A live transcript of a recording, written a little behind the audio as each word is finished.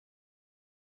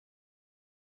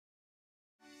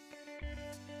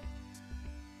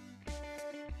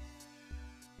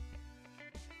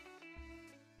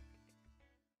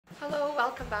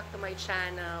welcome back to my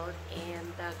channel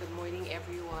and good morning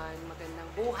everyone. Magandang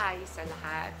buhay sa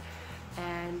lahat.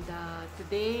 And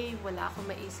today wala akong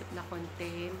maisip na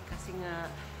content kasi nga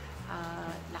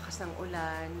lakas ng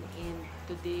ulan, and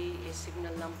today is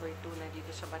signal number 2 na dito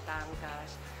sa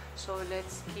Batangas. So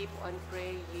let's keep on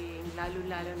praying,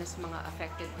 lalo-lalo na sa mga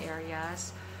affected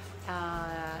areas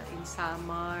in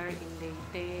Samar, in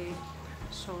Leyte.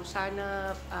 So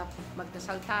sana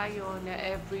magdasal tayo na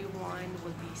everyone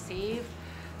will be safe.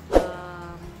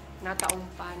 Nataon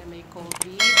pa na may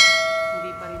COVID,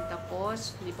 hindi pa rin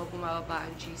tapos, hindi pa bumababa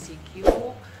ang GCQ.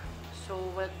 So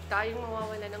wag tayong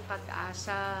mawawala ng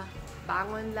pag-asa.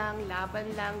 Bangon lang, laban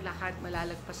lang, lahat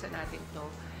malalagpasan natin to.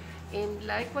 And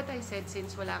like what I said,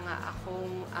 since wala nga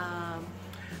akong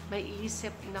may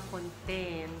isip na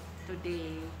content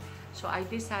today, so I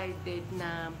decided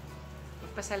na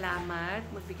magpasalamat,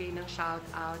 magbigay ng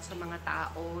shout-out sa mga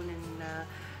tao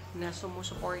na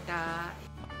sumusuporta.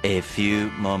 A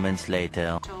few moments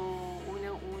later. So,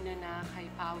 unang-una na kay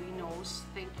Pawi Knows,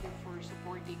 thank you for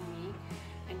supporting me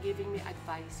and giving me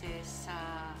advices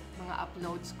sa mga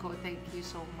uploads ko. Thank you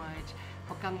so much.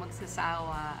 Huwag kang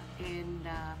magsasawa. And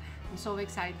I'm so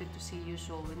excited to see you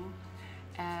soon.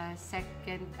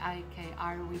 Second ay kay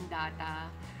Arwin Data.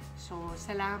 So,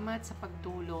 salamat sa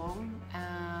pagtulong,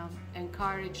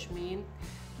 encouragement.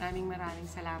 Maraming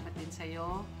salamat din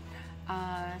sa'yo.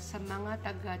 Sa mga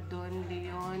taga Don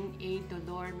Leon A.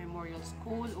 Dolor Memorial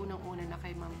School, unang-una na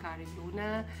kay Ma'am Karen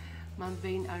Luna, Ma'am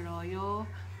Vane Arroyo,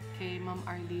 kay Ma'am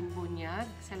Arlene Bunyag.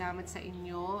 Salamat sa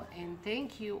inyo, and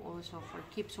thank you also for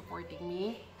keep supporting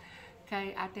me.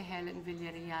 Kay Ate Helen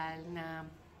Villarreal na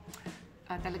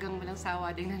talagang walang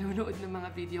sawa din nanonood ng mga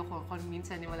video ko kung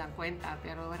minsan walang kwenta,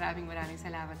 pero maraming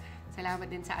salamat. Salamat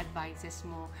din sa advices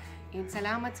mo. And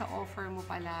salamat sa offer mo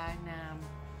pala na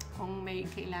kung may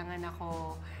kailangan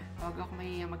ako, huwag ako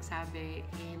mahiya magsabi,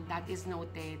 and that is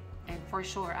noted. And for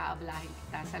sure, aablahin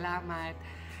kita. Salamat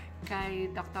kay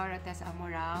Dr. Tess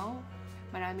Amorao.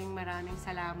 Maraming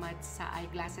salamat sa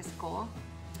eyeglasses ko.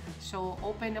 So,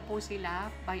 open na po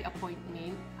sila by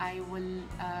appointment. I will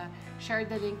share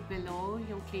the link below,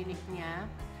 yung clinic niya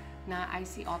na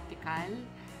See Optical.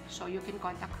 So, you can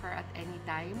contact her at any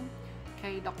time.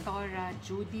 Kay Dr.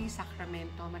 Judy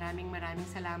Sacramento, maraming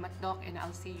salamat, Doc, and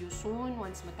I'll see you soon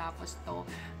once matapos to.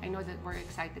 I know that we're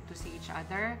excited to see each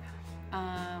other.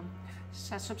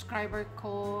 Sa subscriber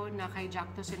ko na kay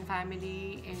Jactos and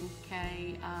Family and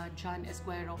kay John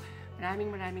Esguero,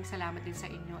 maraming salamat din sa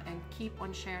inyo, and keep on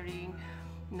sharing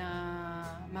na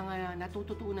mga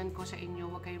natututunan ko sa inyo.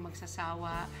 Huwag kayong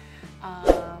magsasawa,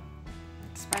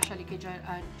 especially kay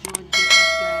June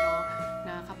Esguero,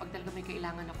 na kapag talaga may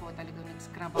kailangan ako, talagang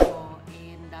nag-scrub ako,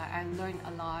 and I learned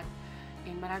a lot,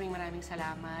 and maraming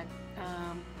salamat.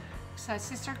 Sa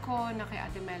sister ko na kay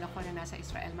Ate Mela ko na nasa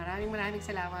Israel, maraming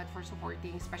salamat for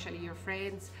supporting, especially your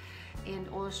friends, and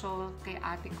also kay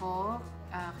ate ko,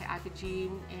 kay Ate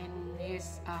Jean and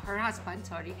her husband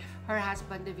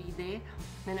Davide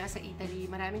na nasa Italy.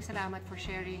 Maraming salamat for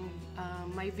sharing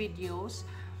my videos,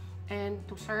 and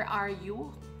to Sir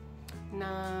RU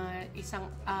na isang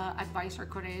advisor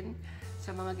ko rin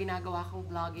sa mga ginagawa kong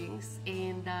vloggings.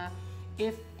 And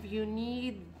if you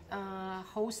need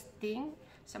hosting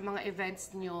sa mga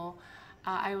events nyo,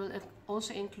 I will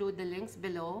also include the links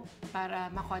below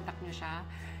para makontak nyo siya,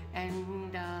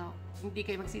 and hindi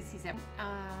kayo magsisisi.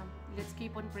 Let's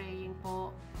keep on praying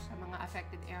po sa mga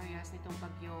affected areas nitong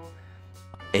bagyo.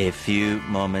 A few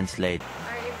moments later.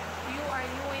 If you are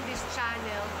new in this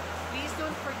channel, please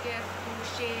don't forget to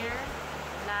share,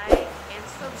 like, and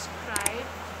subscribe.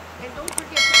 And don't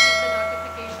forget to hit the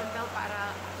notification bell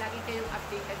para lagi kayong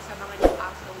updated sa mga new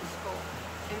uploads ko.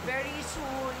 And very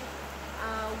soon,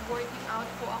 working out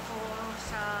po ako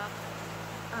sa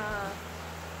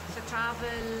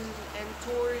travel and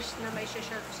tours na may share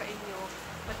ko sa inyo.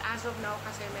 But as of now,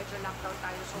 kasi medyo lockdown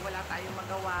tayo, so wala tayong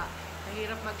magawa.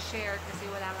 Mahirap mag-share kasi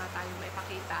wala nga tayong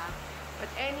maipakita.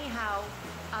 But anyhow,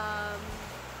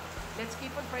 let's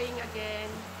keep on praying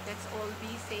again. Let's all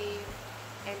be safe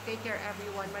and take care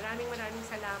everyone. Maraming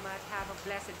salamat. Have a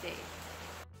blessed day.